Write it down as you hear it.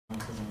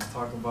because I'm going to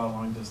talk about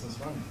long distance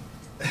running.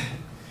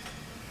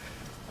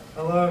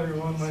 Hello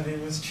everyone, my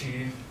name is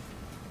Chi,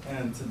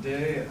 and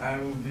today I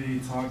will be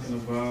talking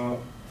about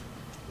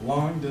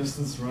long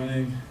distance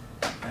running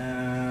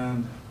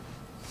and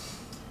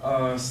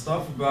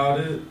stuff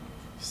about it,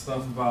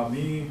 stuff about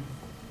me,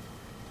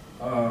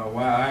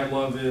 why I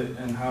love it,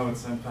 and how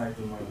it's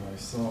impacted my life.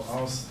 So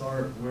I'll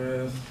start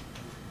with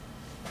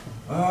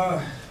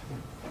like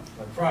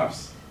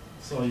props.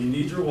 So you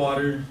need your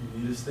water, you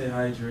need to stay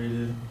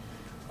hydrated.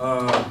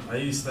 I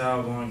used to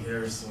have long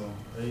hair, so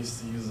I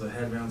used to use the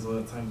headbands all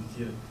the time to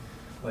keep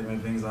like my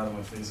things out of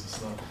my face and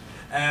stuff.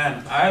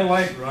 And I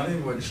like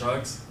running with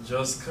Chucks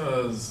just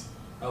cause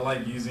I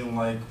like using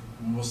like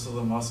most of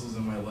the muscles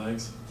in my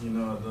legs, you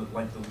know,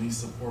 like the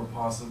least support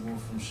possible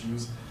from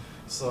shoes.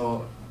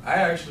 So I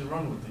actually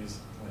run with these.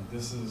 Like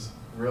this is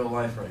real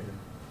life right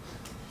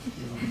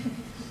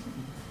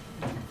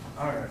here.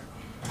 All right.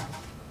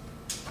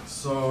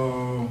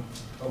 So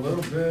a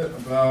little bit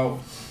about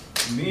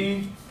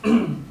me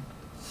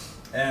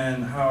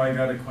and how I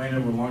got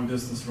acquainted with long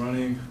distance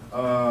running.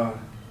 I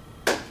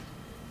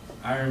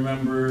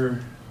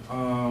remember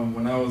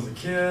when I was a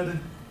kid,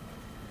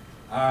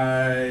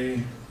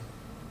 I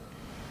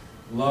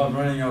loved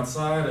running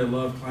outside, I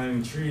loved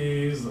climbing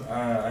trees,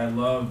 I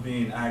loved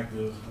being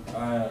active.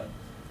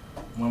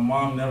 My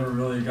mom never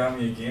really got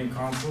me a game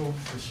console,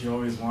 because she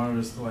always wanted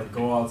us to like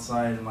go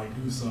outside and like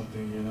do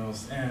something, you know,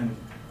 and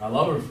I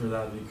love her for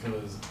that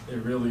because it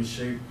really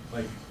shaped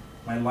like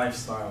my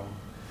lifestyle.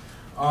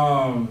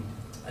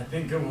 I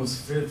think it was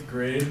 5th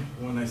grade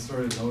when I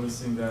started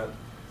noticing that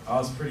I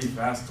was pretty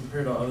fast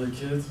compared to other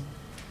kids.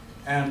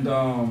 And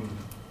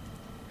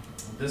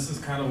this is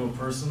kind of a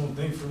personal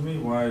thing for me,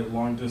 why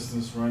long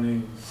distance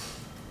running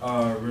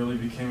really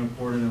became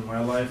important in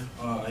my life.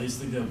 I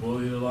used to get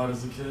bullied a lot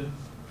as a kid.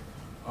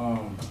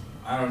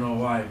 I don't know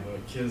why,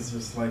 but kids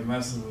just like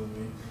messing with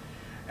me.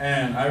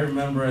 And I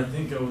remember, I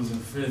think it was in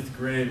 5th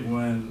grade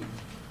when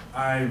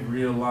I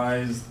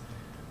realized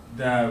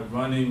that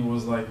running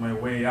was like my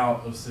way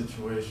out of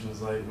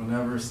situations. Like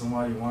whenever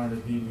somebody wanted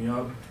to beat me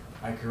up,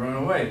 I could run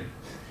away.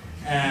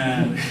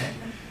 And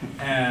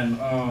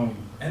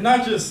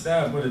not just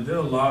that, but it did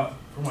a lot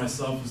for my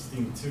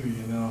self-esteem too,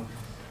 you know.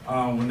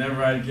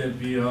 Whenever I'd get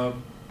beat up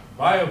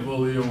by a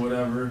bully or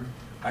whatever,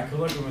 I could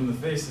look them in the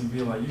face and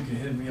be like, you can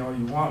hit me all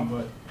you want,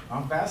 but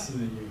I'm faster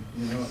than you,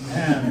 you know.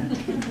 And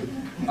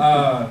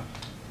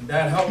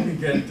that helped me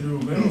get through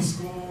middle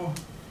school,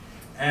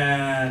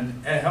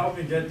 and it helped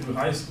me get through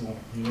high school.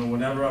 You know,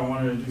 whenever I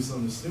wanted to do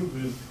something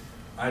stupid,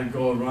 I'd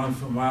go run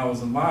for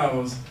miles and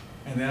miles,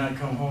 and then I'd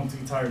come home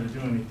too tired to do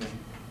anything.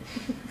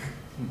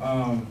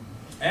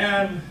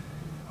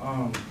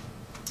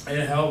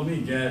 It helped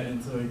me get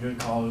into a good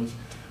college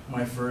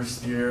my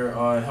first year.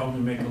 It helped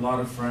me make a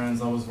lot of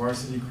friends. I was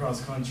varsity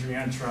cross country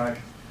and track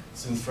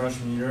since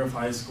freshman year of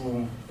high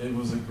school. It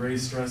was a great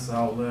stress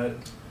outlet.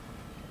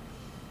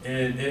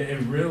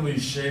 It really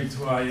shaped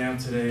who I am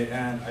today,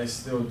 and I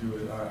still do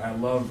it. I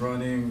love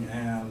running,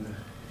 and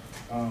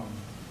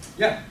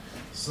yeah.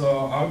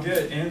 So I'll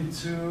get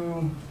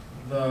into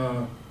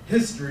the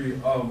history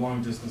of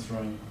long distance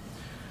running.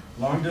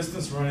 Long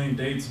distance running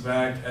dates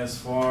back as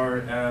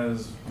far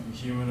as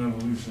human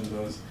evolution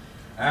does.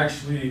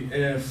 Actually,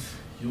 if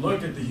you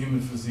look at the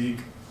human physique,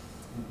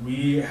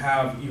 we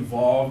have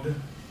evolved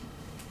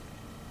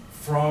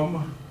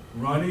from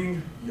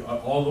running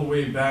all the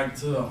way back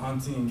to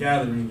hunting and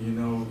gathering, you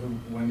know,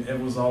 when it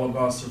was all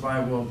about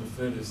survival of the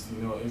fittest.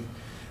 You know,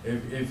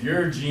 if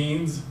your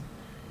genes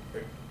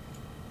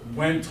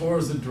went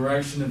towards the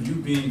direction of you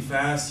being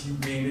fast, you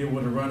being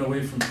able to run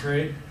away from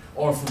prey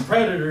or from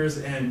predators,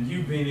 and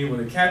you being able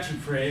to catch your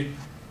prey,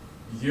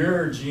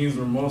 your genes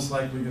were most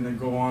likely going to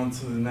go on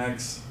to the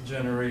next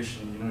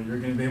generation. You know, you're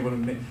going to be able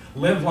to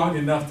live long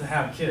enough to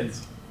have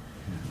kids.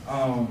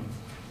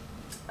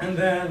 And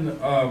then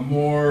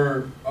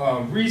more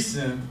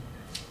recent,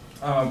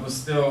 but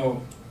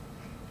still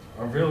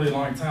a really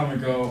long time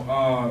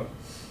ago,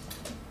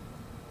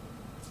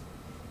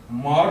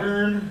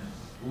 modern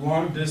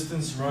long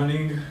distance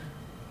running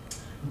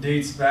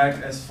dates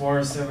back as far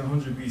as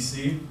 700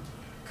 BC,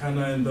 kind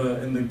of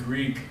in the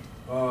Greek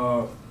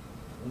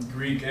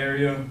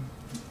area.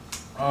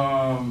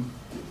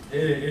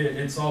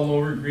 It's all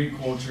over Greek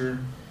culture,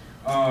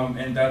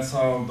 and that's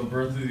how the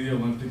birth of the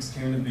Olympics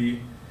came to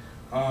be.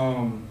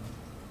 In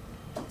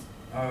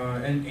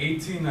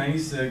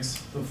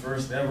 1896, the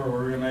first ever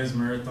organized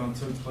marathon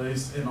took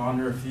place in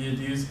honor of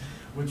Pleiades,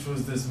 which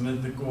was this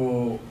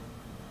mythical.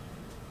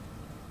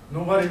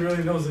 Nobody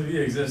really knows if he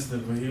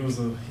existed, but he was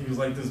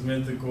like this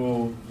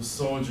mythical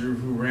soldier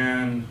who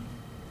ran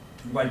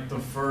like the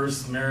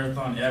first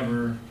marathon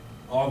ever,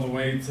 all the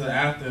way to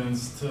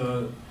Athens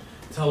to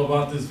tell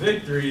about this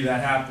victory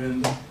that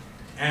happened.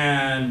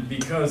 And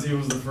because he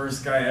was the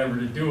first guy ever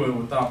to do it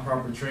without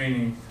proper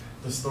training,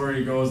 the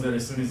story goes that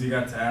as soon as he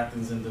got to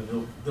Athens and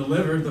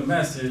delivered the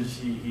message,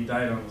 he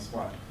died on the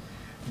spot.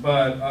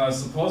 But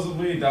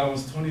supposedly that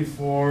was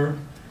 24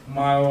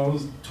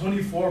 miles,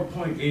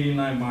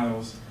 24.89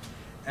 miles.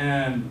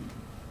 And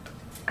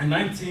In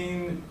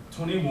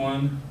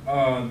 1921,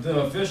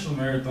 the official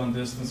marathon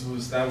distance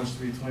was established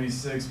to be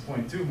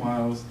 26.2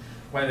 miles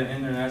by the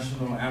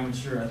International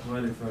Amateur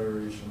Athletic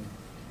Federation.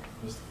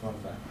 Just a fun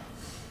fact.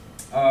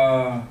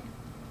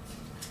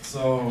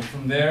 So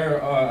from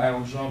there, I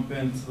will jump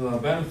into the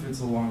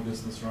benefits of long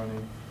distance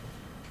running.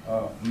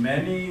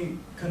 Many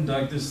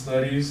conducted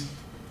studies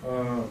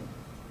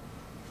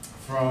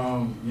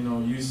from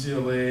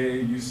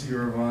UCLA, UC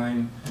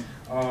Irvine.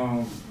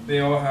 They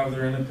all have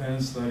their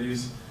independent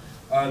studies.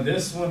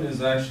 This one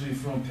is actually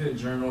from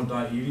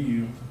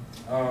pittjournal.edu,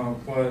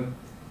 but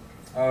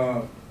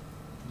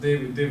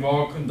they've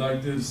all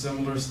conducted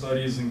similar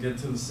studies and get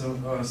to the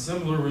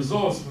similar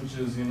results, which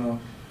is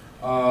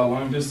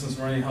long distance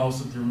running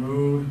helps with your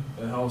mood,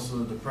 it helps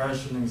with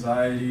depression,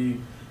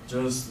 anxiety,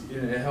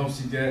 it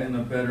helps you get in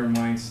a better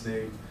mind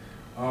state,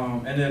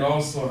 and it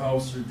also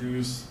helps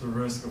reduce the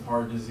risk of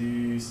heart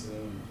disease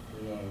and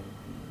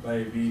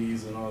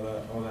diabetes and all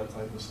that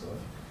type of stuff.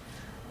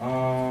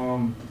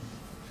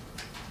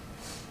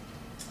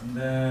 And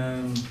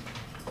then,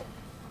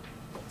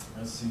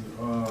 let's see,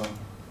 a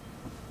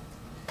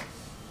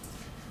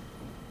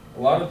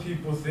lot of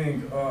people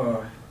think,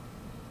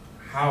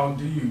 how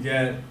do you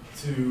get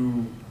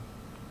to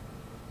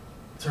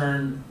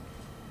turn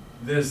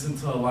this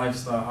into a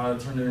lifestyle, how to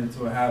turn it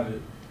into a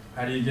habit?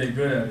 How do you get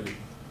good at it?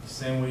 The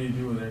same way you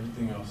do with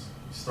everything else.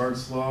 You start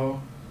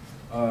slow,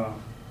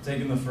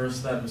 taking the first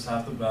step is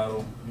half the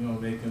battle,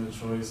 making a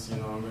choice,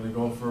 I'm gonna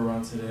go for a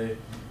run today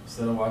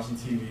instead of watching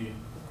TV.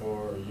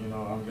 Or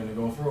I'm gonna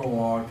go for a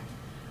walk.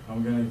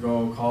 I'm gonna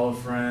go call a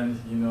friend.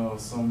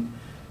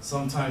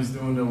 Sometimes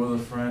doing it with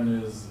a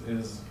friend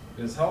is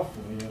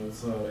helpful.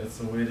 It's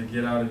a way to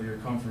get out of your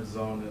comfort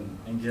zone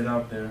and get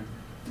out there.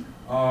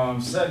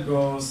 Set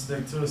goals,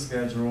 stick to a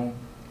schedule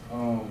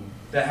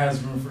that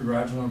has room for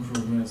gradual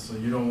improvement. So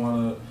you don't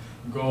want to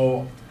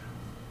go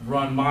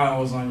run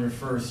miles on your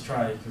first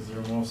try because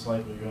you're most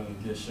likely gonna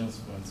get shin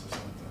splints or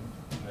something.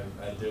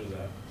 I did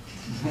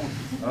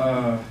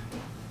that.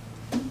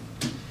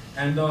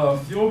 And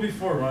fuel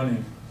before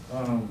running.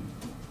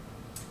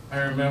 I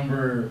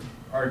remember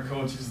our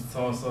coach used to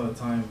tell us all the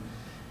time,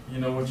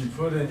 what you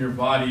put in your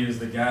body is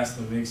the gas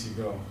that makes you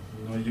go.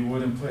 You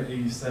wouldn't put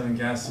 87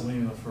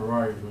 gasoline in a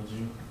Ferrari, would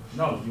you?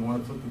 No, you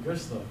want to put the good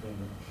stuff in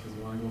it because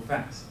you want to go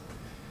fast.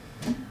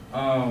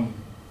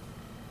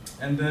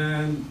 And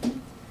then,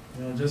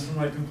 just for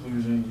my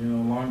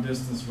conclusion, long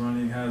distance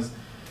running has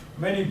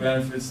many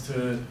benefits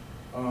to it.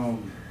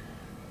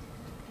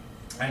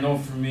 I know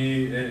for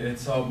me,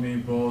 it's helped me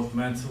both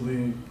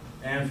mentally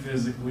and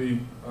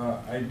physically.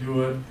 I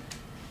do it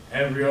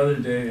every other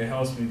day. It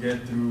helps me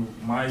get through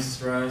my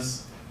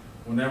stress.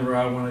 Whenever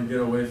I want to get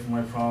away from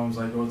my problems,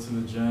 I go to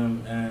the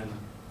gym and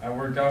I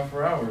work out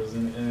for hours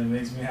and it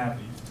makes me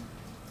happy.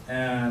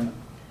 And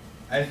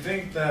I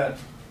think that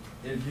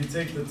if you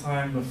take the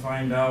time to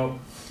find out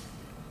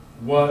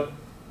what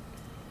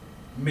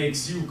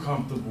makes you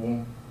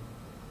comfortable,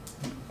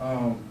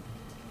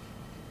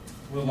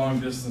 with long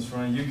distance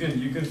running, you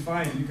can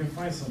find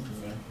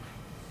something there.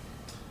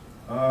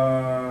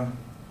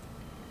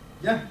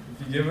 Yeah,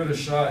 if you give it a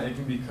shot, it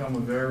can become a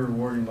very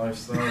rewarding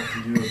lifestyle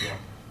for you as well.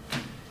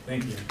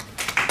 Thank you.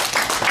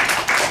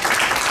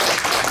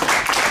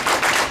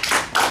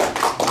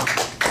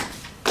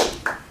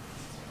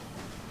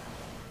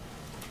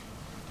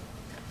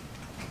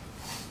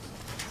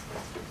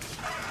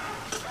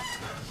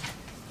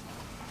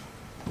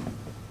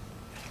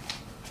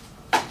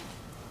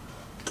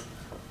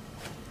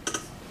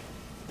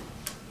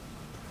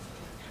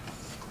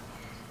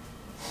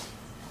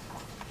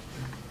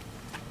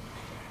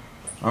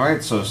 All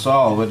right, so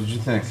Saul, what did you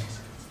think? So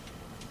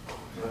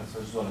I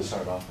just want to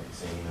start off by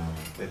saying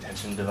the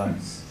attention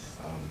device.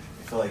 I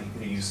feel like you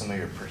could use some of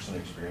your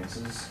personal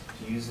experiences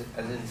to use it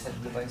as an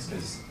attention device,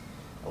 because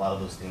a lot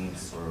of those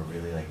things were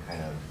really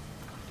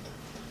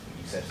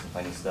you said some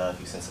funny stuff,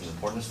 you said some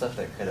important stuff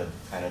that could have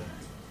kind of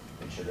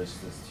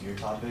introduced this to your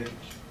topic,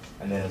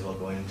 and then as well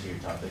going into your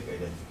topic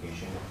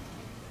identification.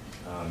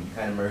 You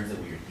kind of merged it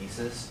with your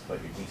thesis,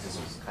 but your thesis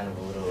was kind of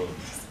a little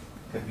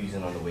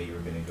confusing on the way you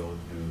were going to go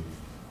through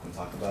and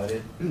talk about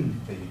it,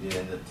 because you did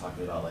end up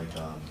talking about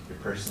your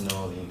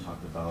personal, and you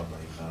talked about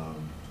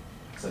some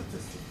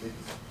statistics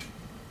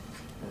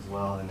as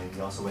well, and then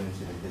you also went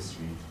into the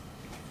history.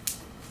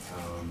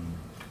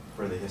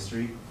 For the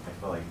history, I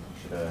felt like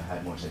you should have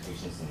had more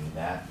citations than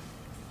that.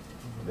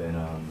 Then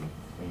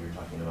when you were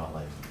talking about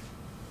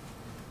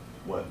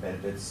what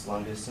benefits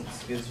long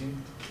distance gives you,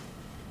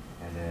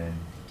 and then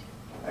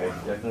I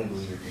definitely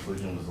believe your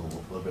conclusion was a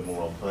little bit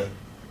more well put.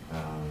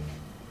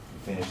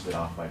 You finished it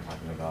off by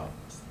talking about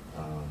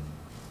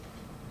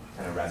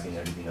kind of wrapping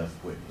everything up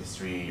with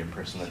history, your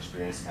personal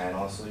experience, and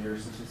also your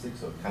statistics.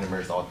 So it kind of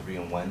merged all three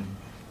in one.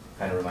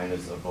 Kind of reminded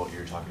us of what you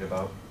were talking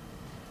about.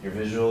 Your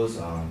visuals,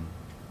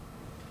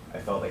 I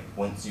felt like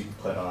once you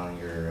put on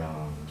your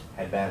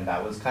headband,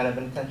 that was kind of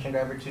an attention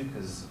grabber too,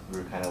 because we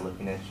were kind of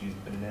looking at you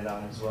putting it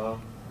on as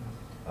well.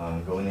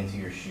 Going into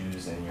your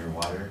shoes and your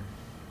water,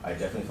 I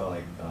definitely felt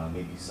like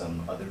maybe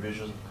some other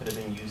visuals could have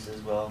been used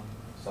as well.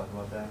 Let's talk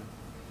about that.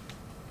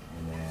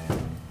 and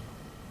then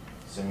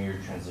some of your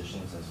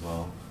transitions as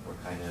well were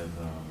kind of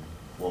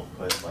well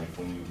put. Like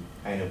when you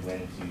kind of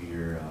went into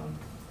your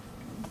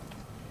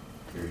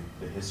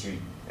the history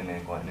and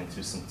then went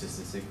into some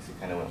statistics, it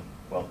kind of went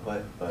well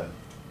put. But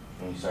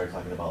when you started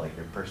talking about like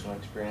your personal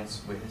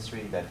experience with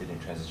history, that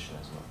didn't transition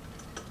as well.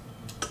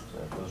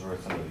 So those were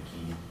some of the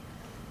key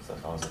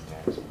stuff I was looking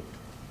at as well.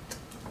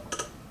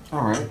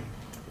 All right.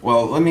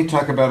 Well, let me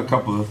talk about a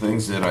couple of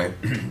things that I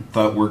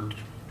thought worked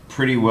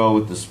pretty well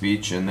with the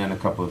speech, and then a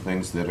couple of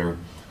things that are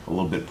a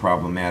little bit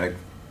problematic.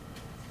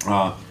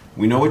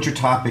 We know what your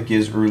topic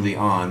is early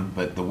on,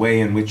 but the way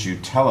in which you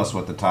tell us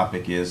what the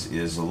topic is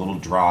a little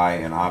dry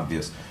and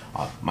obvious.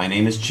 My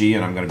name is Chi,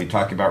 and I'm going to be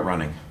talking about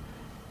running.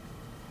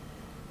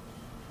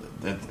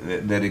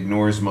 That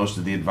ignores most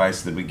of the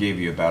advice that we gave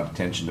you about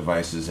attention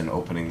devices and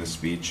opening the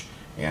speech,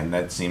 and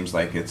that seems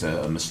like it's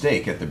a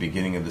mistake at the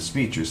beginning of the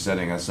speech. You're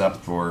setting us up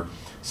for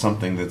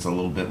something that's a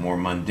little bit more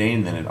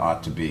mundane than it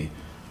ought to be.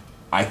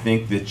 I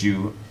think that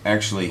you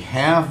actually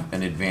have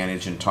an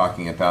advantage in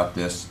talking about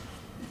this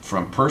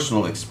from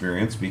personal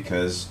experience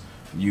because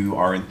you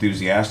are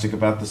enthusiastic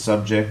about the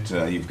subject,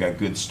 you've got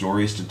good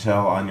stories to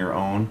tell on your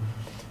own,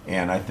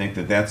 and I think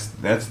that that's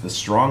the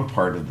strong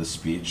part of the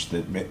speech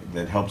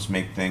that helps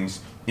make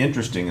things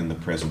interesting in the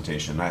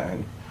presentation.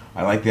 I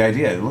like the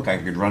idea. Look, I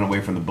could run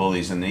away from the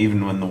bullies, and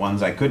even when the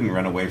ones I couldn't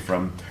run away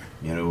from,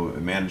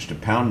 managed to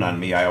pound on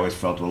me, I always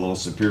felt a little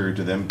superior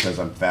to them because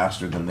I'm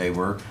faster than they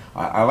were.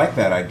 I like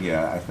that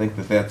idea. I think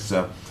that that's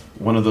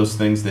one of those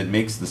things that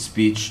makes the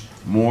speech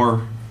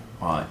more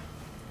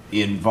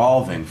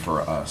involving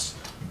for us.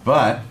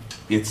 But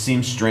it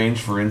seems strange,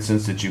 for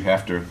instance, that you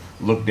have to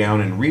look down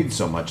and read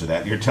so much of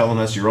that. You're telling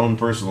us your own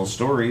personal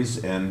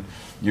stories, and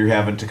you're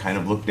having to kind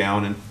of look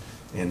down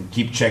and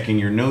keep checking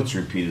your notes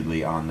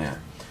repeatedly on that.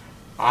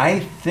 I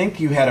think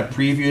you had a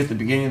preview at the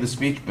beginning of the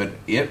speech, but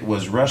it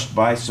was rushed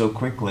by so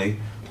quickly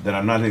that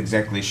I'm not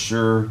exactly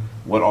sure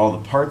what all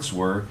the parts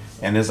were.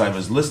 And as I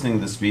was listening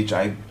to the speech,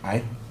 I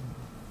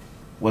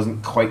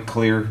wasn't quite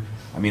clear.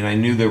 I mean, I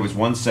knew there was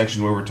one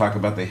section where we're talking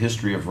about the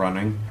history of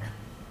running,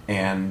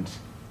 and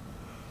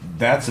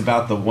that's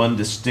about the one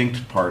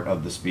distinct part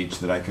of the speech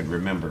that I could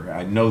remember.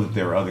 I know that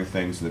there are other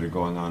things that are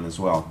going on as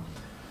well.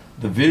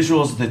 The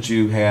visuals that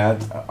you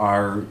had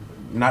are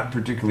not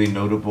particularly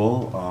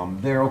notable.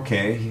 They're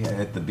okay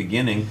at the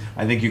beginning.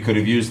 I think you could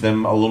have used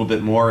them a little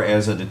bit more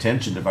as a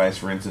detention device,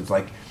 for instance,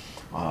 like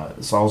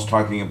Saul's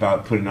talking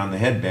about putting on the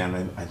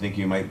headband. I think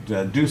you might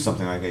do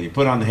something like that. You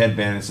put on the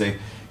headband and say,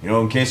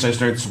 in case I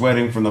start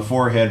sweating from the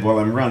forehead while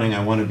I'm running,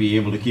 I want to be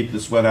able to keep the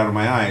sweat out of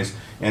my eyes.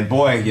 And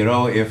boy,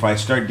 if I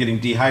start getting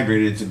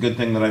dehydrated, it's a good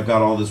thing that I've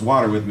got all this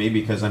water with me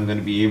because I'm going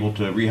to be able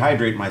to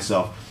rehydrate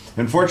myself.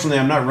 Unfortunately,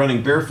 I'm not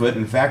running barefoot.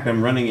 In fact,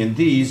 I'm running in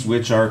these,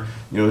 which are,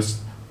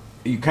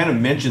 you kind of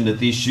mentioned that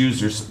these shoes,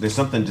 there's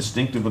something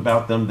distinctive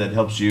about them that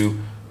helps you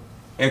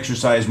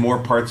exercise more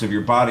parts of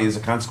your body as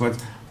a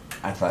consequence.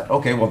 I thought,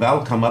 okay, well,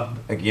 that'll come up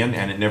again,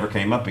 and it never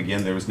came up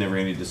again. There was never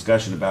any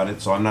discussion about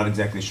it, so I'm not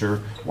exactly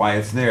sure why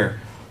it's there.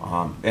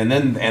 And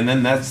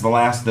then that's the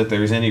last that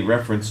there's any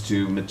reference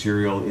to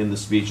material in the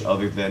speech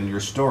other than your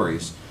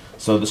stories.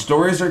 So the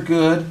stories are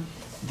good.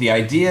 The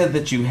idea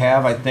that you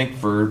have, I think,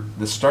 for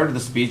the start of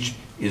the speech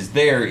is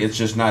there. It's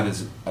just not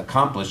as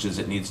accomplished as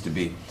it needs to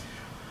be.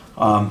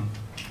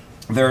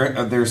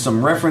 There's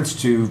some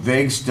reference to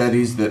vague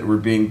studies that were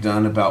being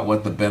done about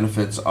what the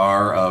benefits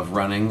are of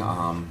running.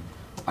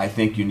 I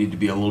think you need to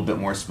be a little bit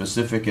more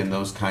specific in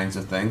those kinds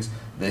of things.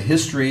 The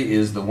history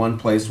is the one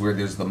place where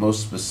there's the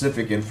most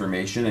specific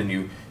information, and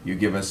you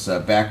give us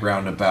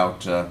background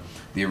about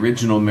the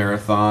original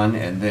marathon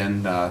and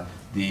then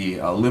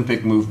the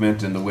Olympic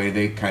movement and the way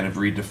they kind of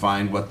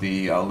redefined what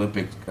the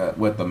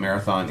what the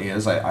marathon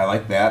is. I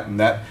like that, and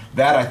that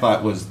I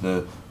thought was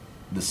the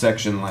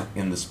section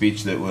in the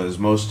speech that was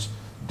most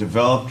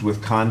developed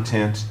with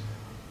content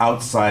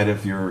outside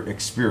of your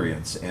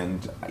experience,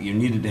 and you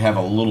needed to have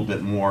a little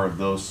bit more of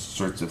those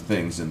sorts of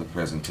things in the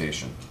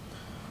presentation.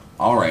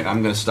 All right,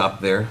 I'm going to stop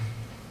there.